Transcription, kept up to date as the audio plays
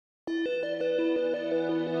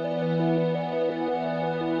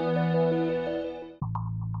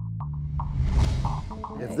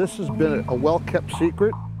This has been a well-kept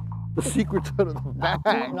secret. The secret's out of the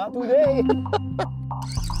bag. Not today.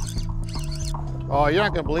 Oh, you're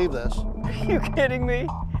not gonna believe this. Are you kidding me?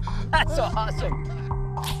 That's awesome.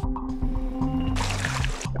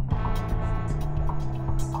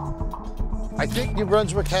 I think New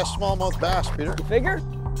Brunswick has smallmouth bass, Peter. You figure?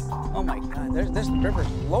 Oh my God, this river's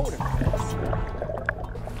loaded.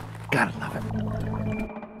 Gotta love it.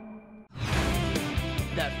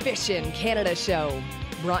 The Fishin' Canada Show,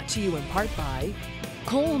 brought to you in part by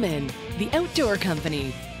Coleman, the Outdoor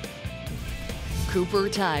Company, Cooper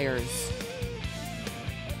Tires,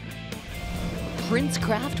 Prince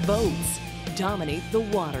Craft Boats, dominate the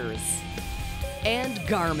waters, and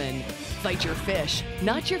Garmin, fight your fish,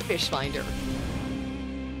 not your fish finder.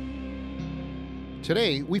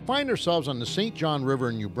 Today, we find ourselves on the St. John River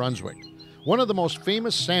in New Brunswick, one of the most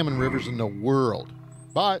famous salmon rivers in the world.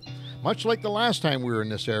 But, much like the last time we were in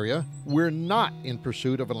this area, we're not in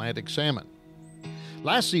pursuit of Atlantic salmon.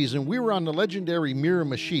 Last season, we were on the legendary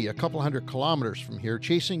Miramichi, a couple hundred kilometers from here,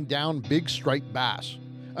 chasing down big striped bass,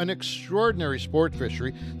 an extraordinary sport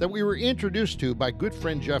fishery that we were introduced to by good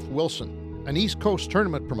friend Jeff Wilson, an East Coast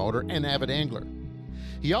tournament promoter and avid angler.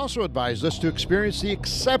 He also advised us to experience the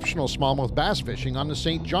exceptional smallmouth bass fishing on the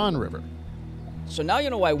St. John River. So now you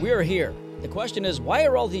know why we're here. The question is, why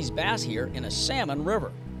are all these bass here in a salmon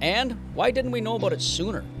river? And why didn't we know about it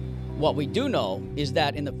sooner? What we do know is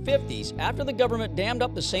that in the 50s, after the government dammed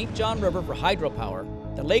up the St. John River for hydropower,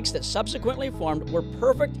 the lakes that subsequently formed were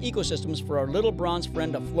perfect ecosystems for our little bronze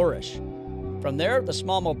friend to flourish. From there, the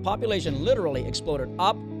smallmouth population literally exploded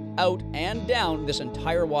up, out, and down this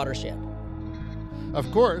entire watershed. Of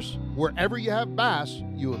course, wherever you have bass,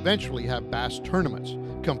 you eventually have bass tournaments,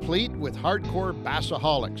 complete with hardcore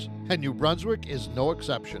bassaholics, and New Brunswick is no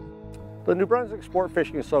exception. The New Brunswick Sport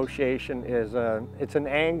Fishing Association is it's an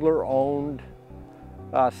angler-owned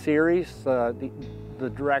series. The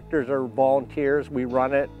directors are volunteers. We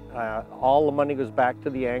run it. All the money goes back to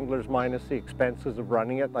the anglers minus the expenses of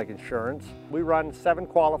running it, like insurance. We run 7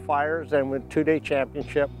 qualifiers and with 2-day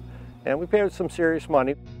championship, and we pay some serious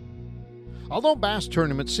money. Although bass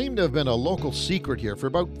tournaments seem to have been a local secret here for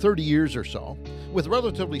about 30 years or so, with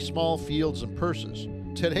relatively small fields and purses,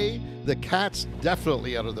 today the cat's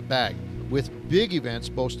definitely out of the bag, with big events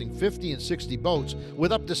boasting 50 and 60 boats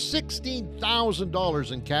with up to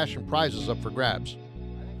 $16,000 in cash and prizes up for grabs.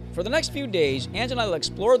 For the next few days, Angelo and I will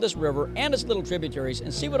explore this river and its little tributaries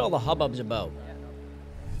and see what all the hubbub's about.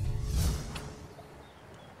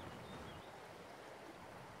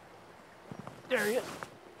 There he is.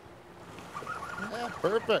 Yeah,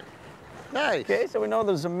 perfect. Nice. Okay, so we know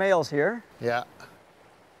there's some males here. Yeah.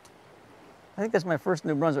 I think that's my first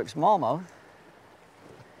New Brunswick smallmouth.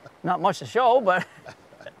 Not much to show, but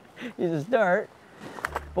he's a start.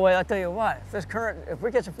 Boy, I'll tell you what, if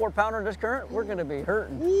we catch a 4-pounder in this current, we're gonna be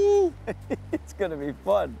hurting. Woo. It's gonna be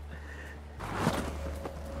fun.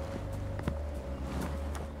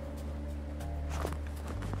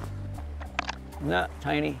 Not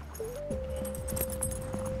tiny.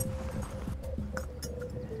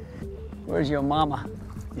 Where's your mama?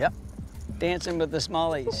 Yep, dancing with the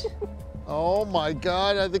smallies. Oh my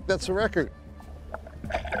God, I think that's a record.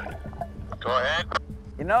 Go ahead.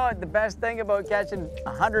 You know what the best thing about catching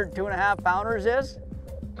 100 2.5 pounders is?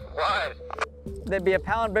 What? They'd be a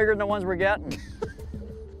pound bigger than the ones we're getting.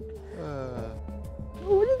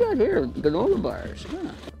 What do you got here? Granola bars.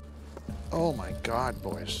 Huh. Oh my God,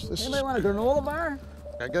 boys. Anybody want a granola bar?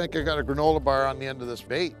 I think I got a granola bar on the end of this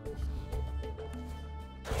bait.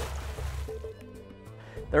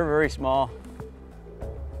 They're very small.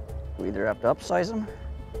 We either have to upsize them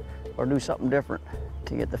or do something different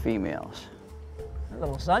to get the females. A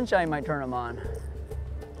little sunshine might turn them on.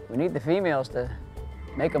 We need the females to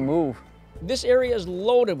make a move. This area is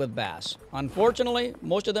loaded with bass. Unfortunately,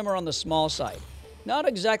 most of them are on the small side. Not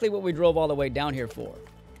exactly what we drove all the way down here for.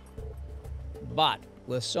 But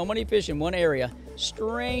with so many fish in one area,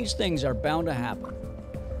 strange things are bound to happen.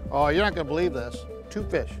 Oh, you're not gonna believe this. 2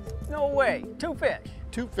 fish. No way, 2 fish.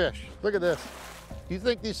 2 fish. Look at this. You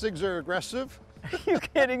think these things are aggressive? Are you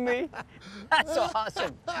kidding me? That's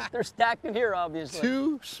awesome. They're stacked in here, obviously.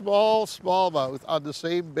 2 smallmouth on the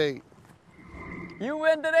same bait. You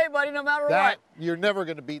win today, buddy, no matter what. You're never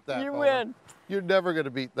gonna beat that. You Bowman. win. You're never gonna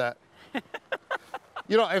beat that.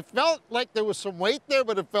 You know, it felt like there was some weight there,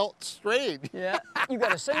 but it felt strange. Yeah, you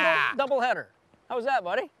got a single double header. How was that,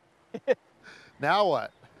 buddy? Now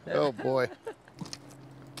what? Oh boy.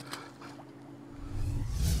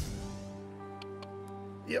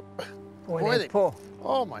 Yep. Boy, they pull.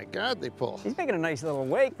 Oh my God, they pull. He's making a nice little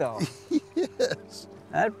wake, though. Yes.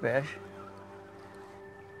 That fish.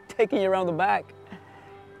 Taking you around the back.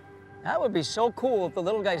 That would be so cool if the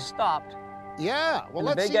little guys stopped. Yeah, well, And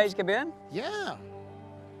let's the big see. guys come in. Yeah,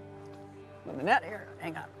 With the net here,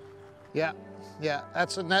 hang on. yeah, yeah,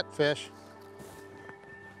 that's a net fish.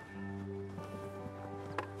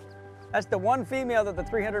 That's the one female that the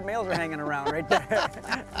 300 males are hanging around right there.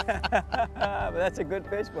 But that's a good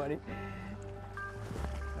fish, buddy.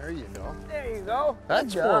 There you go. There you go.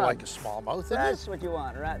 That's Good more job. like a smallmouth, isn't That's it? what you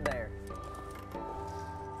want, right there.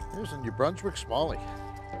 Here's a New Brunswick smallie.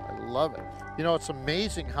 I love it. You know, it's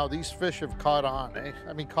amazing how these fish have caught on, eh?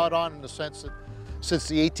 I mean, caught on in the sense that since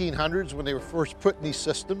the 1800s when they were first put in these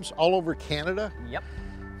systems all over Canada. Yep.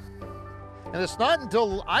 And it's not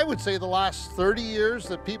until, I would say, the last 30 years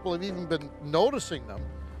that people have even been noticing them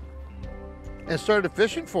and started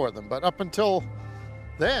fishing for them. But up until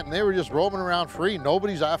then, they were just roaming around free.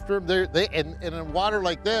 Nobody's after them. And in water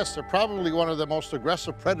like this, they're probably one of the most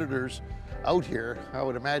aggressive predators out here. I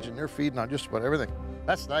would imagine they're feeding on just about everything.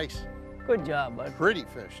 That's nice. Good job, bud. Pretty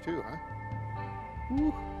fish too, huh?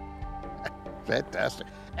 Woo. Fantastic.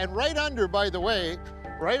 And right under, by the way,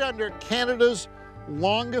 right under Canada's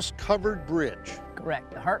longest covered bridge.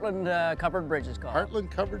 Correct. The Heartland Covered Bridge is called.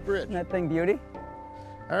 Heartland Covered Bridge. Isn't that thing beauty?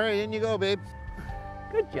 All right, in you go, babe.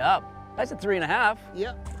 Good job. That's a 3.5.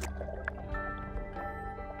 Yeah.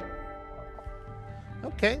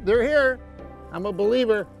 Okay, they're here. I'm a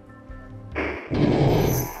believer.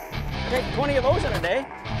 Take 20 of those in a day.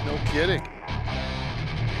 No kidding.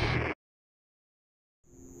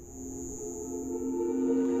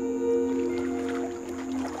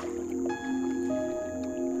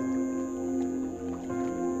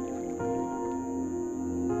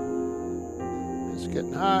 It's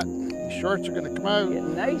getting hot. These shorts are going to come out.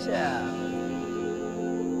 Getting nice out.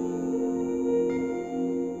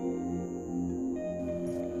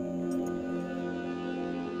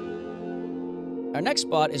 Our next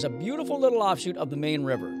spot is a beautiful little offshoot of the main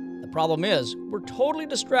river. The problem is, we're totally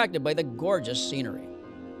distracted by the gorgeous scenery.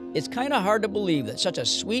 It's kind of hard to believe that such a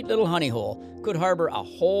sweet little honey hole could harbor a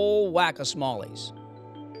whole whack of smallies.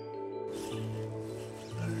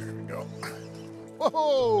 There we go.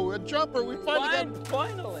 Whoa, a jumper. We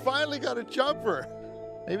finally got a jumper.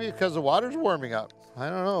 Maybe because the water's warming up. I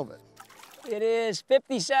don't know, but. It is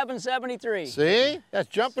 57.73. See? That's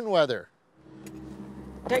jumping weather.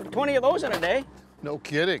 Take 20 of those in a day No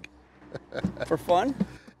kidding. for fun.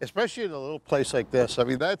 Especially in a little place like this. I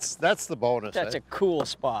mean, that's the bonus. That's eh? a cool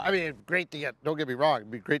spot. I mean, great to get, don't get me wrong, it'd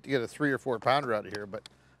be great to get a 3 or 4 pounder out of here, but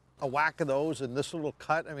a whack of those in this little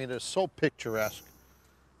cut, I mean, it's so picturesque.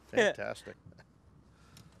 Fantastic.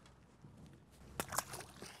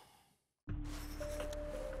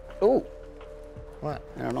 Ooh, What?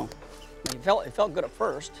 I don't know. It felt good at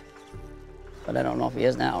first, but I don't know if he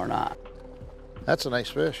is now or not. That's a nice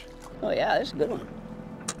fish. Oh yeah, this is a good one.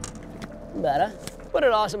 Better. What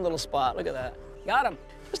an awesome little spot. Look at that. Got him.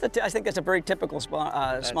 I think that's a very typical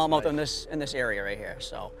smallmouth nice. in this area right here.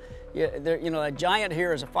 So, you know, a giant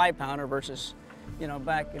here is a 5 pounder versus, you know,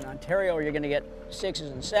 back in Ontario you're going to get 6s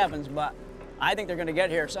and 7s. But I think they're going to get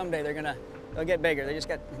here someday. They'll get bigger. They just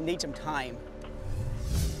need some time.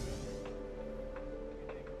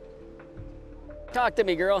 Talk to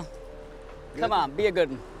me, girl. Good. Come on, be a good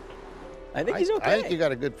one. I think he's okay. I think you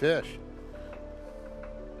got a good fish.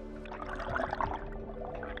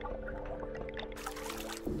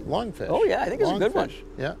 Long fish. Oh yeah, I think it's a good fish.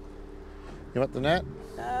 Yeah. You want the net?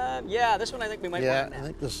 one. Yeah, this one I think we might Yeah, want I now.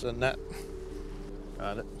 think this is a net.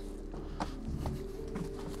 Got it.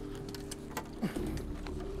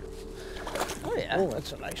 Oh yeah. Oh,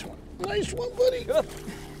 that's a nice one. Nice one, buddy. Good.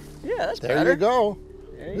 Yeah, that's There better. you go.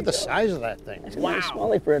 There Look you at the go. size of that thing. That's a nice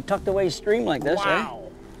smallie for a tucked away stream like this, Wow.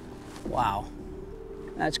 eh? Wow.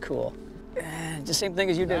 That's cool. It's the same thing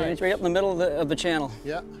as you did. Nice. It's right up in the middle of the channel.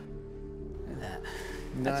 Yeah. Look at that.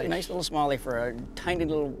 That's a nice little smallie for a tiny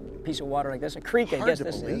little piece of water like this. A creek, I Hard guess to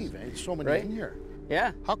this believe, is. eh? There's so many Right? in here.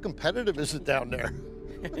 Yeah, How competitive is it down there?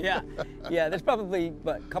 yeah, yeah. There's probably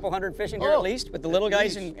what, a couple hundred fish in here Oh, at least, with the little at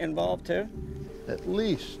guys least. involved too. At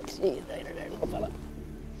least. See you later, there, little fella.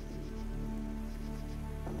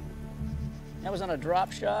 That was on a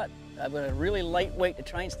drop shot. I went a really light weight to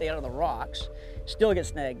try and stay out of the rocks. Still get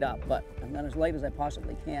snagged up, but I'm not as light as I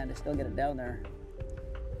possibly can to still get it down there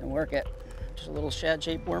and work it. Just a little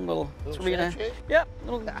shad-shaped worm, little shad shape? Yep,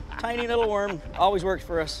 little tiny little worm. Always works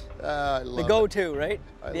for us. I The love go-to, right?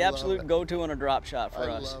 I The love absolute it. go-to on a drop shot for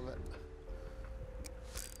I us. love it.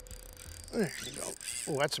 There you go.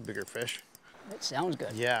 Oh, that's a bigger fish. It sounds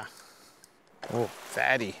good. Yeah. Oh,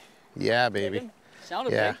 fatty. Yeah, baby.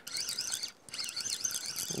 Sounded Yeah. big.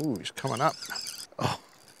 Ooh, he's coming up. Oh,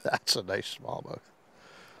 that's a nice smallmouth.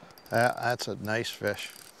 That's a nice fish.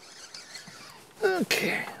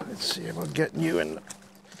 Okay, let's see about getting you in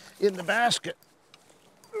the basket.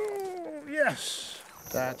 Oh, yes.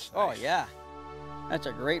 That's nice. Oh, yeah. That's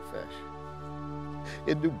a great fish.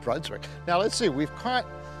 In New Brunswick. Now, let's see. We've caught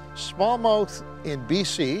smallmouth in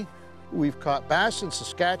BC. We've caught bass in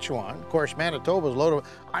Saskatchewan. Of course, Manitoba's loaded with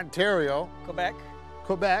Ontario.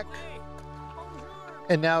 Quebec.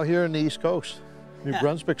 And now here on the East Coast, New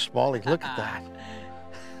Brunswick smallie. Look at that.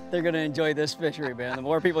 They're going to enjoy this fishery, man. The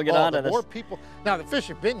more people get onto this. The more people. Now, the fish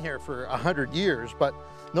have been here for 100 years, but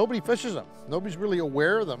nobody fishes them. Nobody's really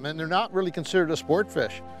aware of them, and they're not really considered a sport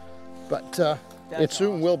fish. But it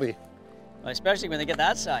soon will be. Well, especially when they get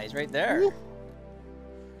that size right there. Woo.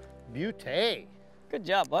 Beauty. Good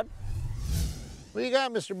job, bud. What you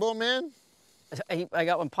got, Mr. Bowman? I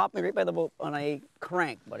got one popped me right by the boat on a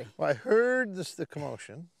crank, buddy. Well, I heard the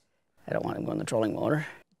commotion. I don't want him going the trolling motor.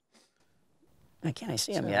 I can't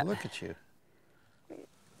see him yet. Look at you.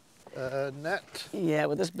 Net. Yeah,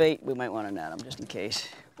 with this bait, we might want to net him just in case.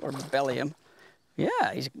 Or belly him.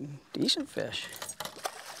 Yeah, he's a decent fish.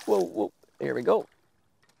 Whoa, whoa. There we go.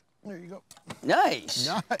 There you go. Nice.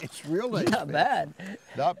 Nice, real nice. Not bad.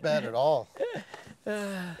 Not bad at all.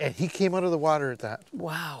 And he came out of the water at that.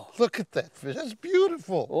 Wow. Look at that fish. That's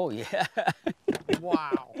beautiful. Oh, yeah.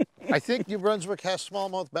 Wow. I think New Brunswick has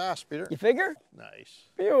smallmouth bass, Peter. You figure? Nice.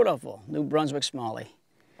 Beautiful. New Brunswick smallie.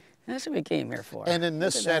 That's what we came here for. And in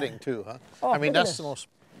this setting, too, huh? Oh, I mean, that's the most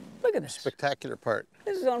spectacular part.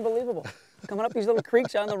 This is unbelievable. Coming up these little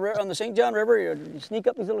creeks on the St. John River, you sneak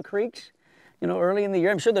up these little creeks, you know, early in the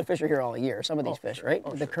year. I'm sure the fish are here all year, some of these fish, right?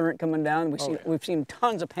 The current coming down, we've seen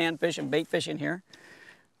tons of panfish and bait fish in here.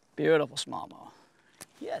 Beautiful smallmouth.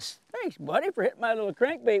 Yes, thanks, buddy, for hitting my little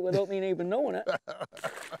crankbait without me even knowing it.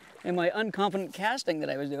 And my unconfident casting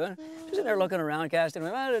that I was doing. Just sitting there looking around, casting,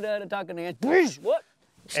 talking to ants. What?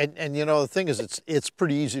 And you know, the thing is, it's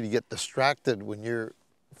pretty easy to get distracted when you're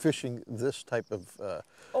fishing this type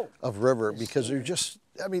of river, because you're just,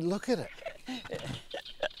 I mean, look at it.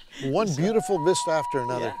 One beautiful vista after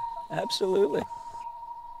another. Yeah, absolutely.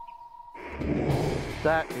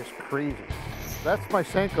 That is crazy. That's my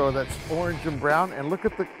Senko that's orange and brown, and look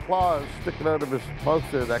at the claws sticking out of his mouth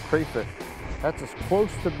there, that crayfish. That's as close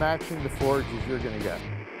to matching the forage as you're gonna get.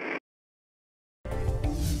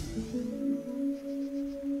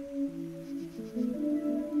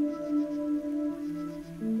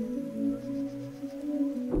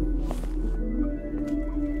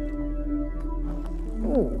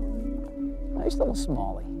 Ooh, nice little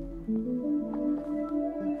smallie.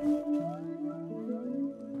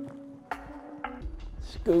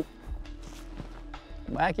 Scoop.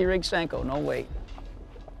 Wacky rig Senko, no weight.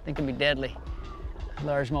 I think it'd be deadly.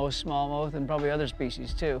 Largemouth, smallmouth, and probably other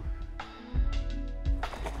species too.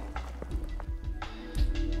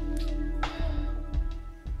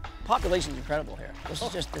 Population's incredible here. This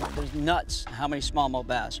is just, there's nuts how many smallmouth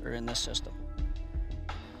bass are in this system.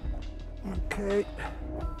 Okay.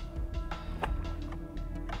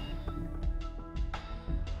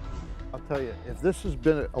 I'll tell you, if this has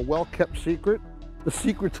been a well-kept secret, the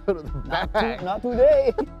secret's out of the bag. Not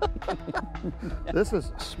today. This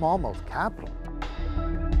is smallmouth capital.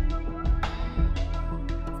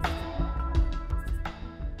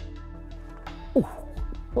 Ooh,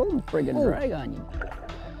 pull the friggin' drag on you.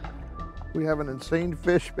 We have an insane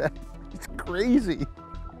fish bag. It's crazy.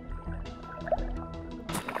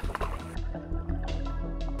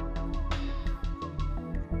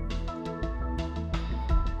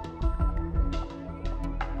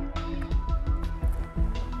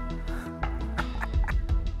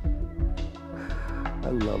 I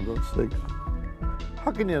love those things.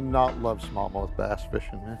 How can you not love smallmouth bass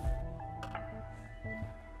fishing, man?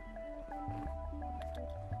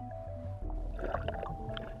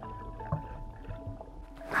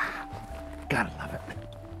 Gotta love it.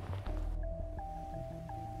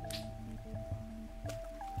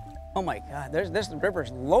 Oh my God, this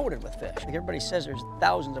river's loaded with fish. Like everybody says there's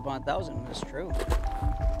thousands upon thousands, and it's true.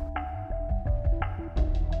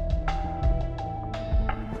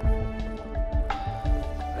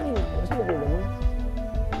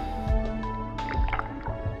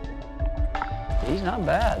 He's not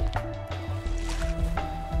bad.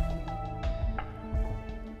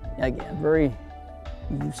 Yeah, again,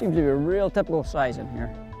 seems to be a real typical size in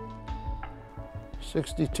here.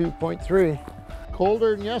 62.3.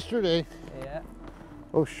 Colder than yesterday. Yeah.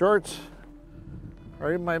 Those shorts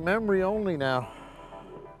are in my memory only now.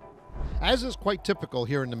 As is quite typical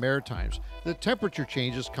here in the Maritimes, the temperature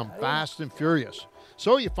changes come fast and furious.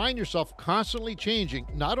 So you find yourself constantly changing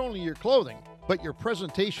not only your clothing, but your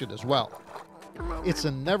presentation as well. It's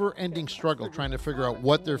a never-ending struggle trying to figure out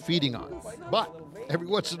what they're feeding on. But every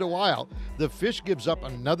once in a while, the fish gives up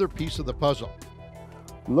another piece of the puzzle.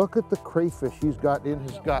 Look at the crayfish he's got in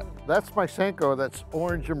his gut. That's my Senko, that's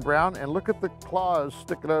orange and brown, and look at the claws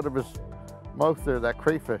sticking out of his mouth there, that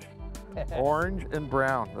crayfish. Orange and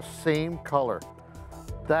brown, the same color.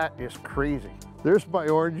 That is crazy. There's my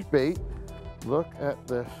orange bait. Look at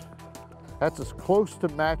this. That's as close to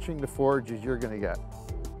matching the forage as you're gonna get.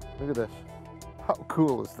 Look at this. How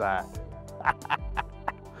cool is that?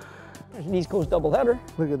 There's an East Coast doubleheader.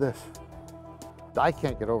 Look at this. I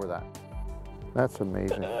can't get over that. That's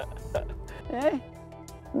amazing. Hey,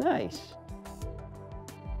 nice.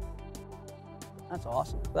 That's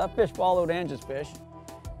awesome. That fish followed Angie's fish,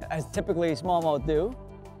 as typically smallmouth do.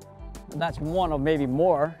 That's one of maybe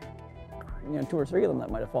more, 2 or 3 of them that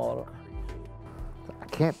might have followed it. I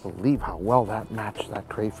can't believe how well that matched that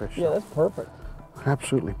crayfish. Yeah, that's perfect.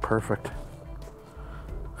 Absolutely perfect.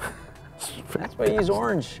 That's why you use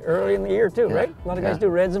orange early in the year too, right? A lot of guys do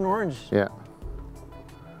reds and orange. Yeah.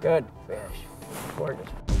 Good fish. Gorgeous.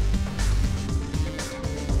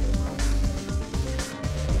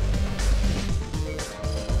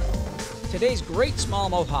 Today's great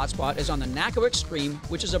smallmouth hotspot is on the Nakawik Stream,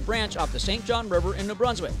 which is a branch off the St. John River in New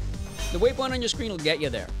Brunswick. The waypoint on your screen will get you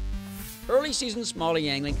there. Early season smallie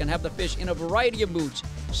angling can have the fish in a variety of moods,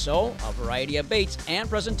 so a variety of baits and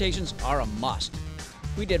presentations are a must.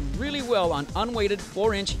 We did really well on unweighted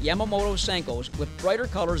 4-inch Yamamoto Senkos, with brighter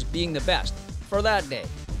colors being the best for that day.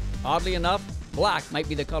 Oddly enough, black might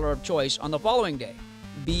be the color of choice on the following day.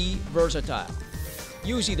 Be versatile.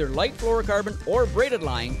 Use either light fluorocarbon or braided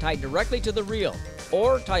line tied directly to the reel,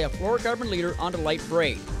 or tie a fluorocarbon leader onto light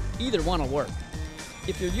braid. Either one will work.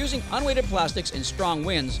 If you're using unweighted plastics in strong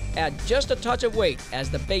winds, add just a touch of weight, as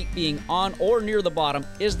the bait being on or near the bottom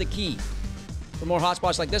is the key. For more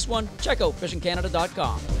hotspots like this one, check out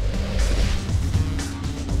fishingcanada.com.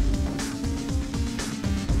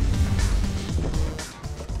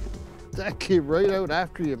 That came right out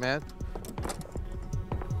after you, man.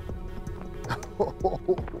 Oh,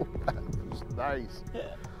 that was nice.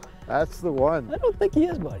 Yeah. That's the one. I don't think he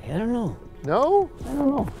is, buddy. I don't know. No? I don't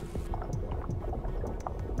know.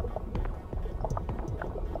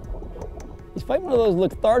 He's fighting one of those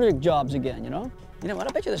lethargic jobs again, you know? You know what?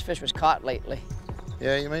 I bet you this fish was caught lately.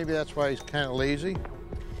 Yeah, maybe that's why he's kind of lazy.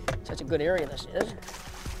 Such a good area this is.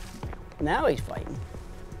 Now he's fighting.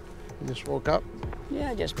 He just woke up.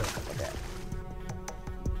 Yeah, just woke up a bit.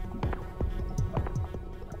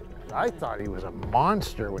 I thought he was a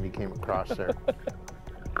monster when he came across there.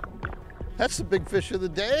 That's the big fish of the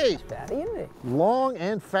day. Fatty, isn't he? Long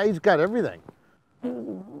and fat. He's got everything.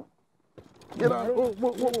 Get on. Whoa,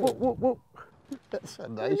 whoa, whoa, whoa, whoa, whoa. That's a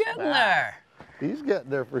nice He's getting fat. there. He's getting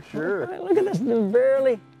there for sure. Look at this,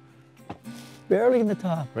 barely in the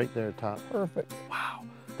top. Right there, top. Perfect. Wow,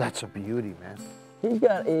 that's a beauty, man. He's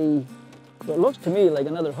got what looks to me like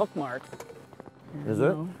another hook mark. Is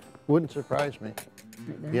it? Wouldn't surprise me.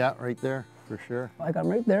 Right there. Yeah, right there, for sure. I got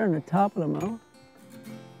him right there in the top of the mouth.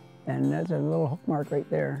 And that's a little hook mark right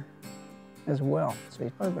there as well. So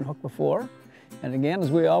he's probably been hooked before. And again, as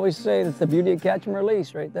we always say, it's the beauty of catch and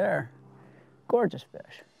release right there. Gorgeous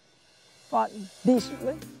fish. Fought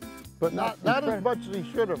decently. But not as much as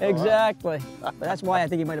he should have. Exactly. But that's why I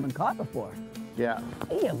think he might have been caught before. Yeah.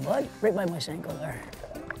 Hey, yeah, bud. Right by my Senko there.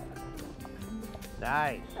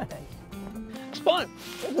 Nice. It's fun.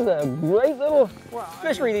 This is a great little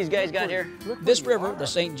fishery these guys got here. This river, the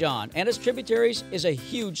St. John, and its tributaries is a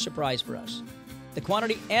huge surprise for us. The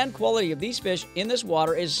quantity and quality of these fish in this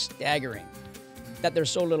water is staggering. That there's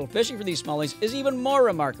so little fishing for these smallies is even more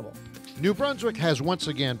remarkable. New Brunswick has once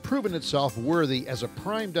again proven itself worthy as a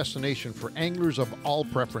prime destination for anglers of all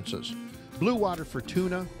preferences. Blue water for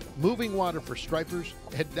tuna, moving water for stripers,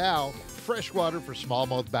 and now freshwater for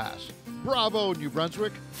smallmouth bass. Bravo, New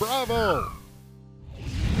Brunswick! Bravo!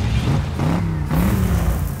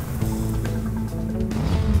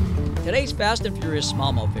 Today's fast and furious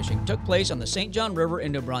smallmouth fishing took place on the St. John River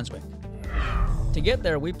in New Brunswick. To get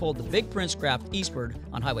there, we pulled the Big Prince craft eastward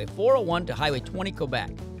on Highway 401 to Highway 20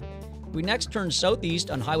 Quebec. We next turned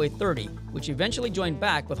southeast on Highway 30, which eventually joined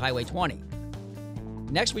back with Highway 20.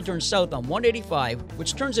 Next, we turned south on 185,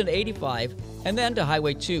 which turns into 85, and then to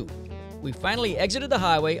Highway 2. We finally exited the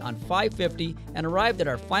highway on 550 and arrived at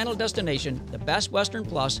our final destination, the Best Western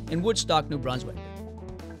Plus in Woodstock, New Brunswick.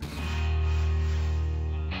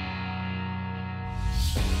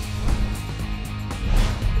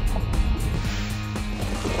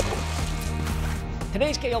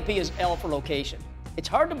 Today's KLP is L for location. It's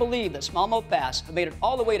hard to believe that smallmouth bass have made it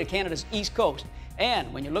all the way to Canada's east coast,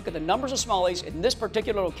 And when you look at the numbers of smallies in this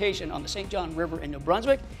particular location on the St. John River in New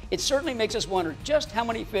Brunswick, it certainly makes us wonder just how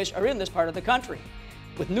many fish are in this part of the country.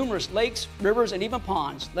 With numerous lakes, rivers, and even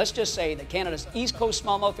ponds, let's just say that Canada's East Coast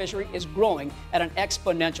smallmouth fishery is growing at an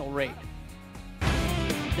exponential rate.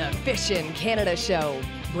 The Fishin' Canada Show,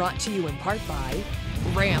 brought to you in part by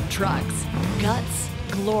Ram Trucks. Guts,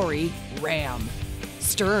 glory, Ram.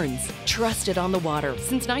 Stearns, trusted on the water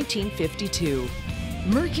since 1952.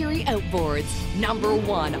 Mercury Outboards,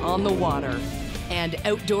 #1 on the water. And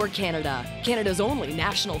Outdoor Canada, Canada's only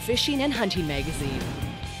national fishing and hunting magazine.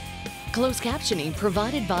 Closed captioning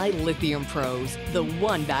provided by Lithium Pros, the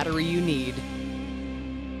one battery you need.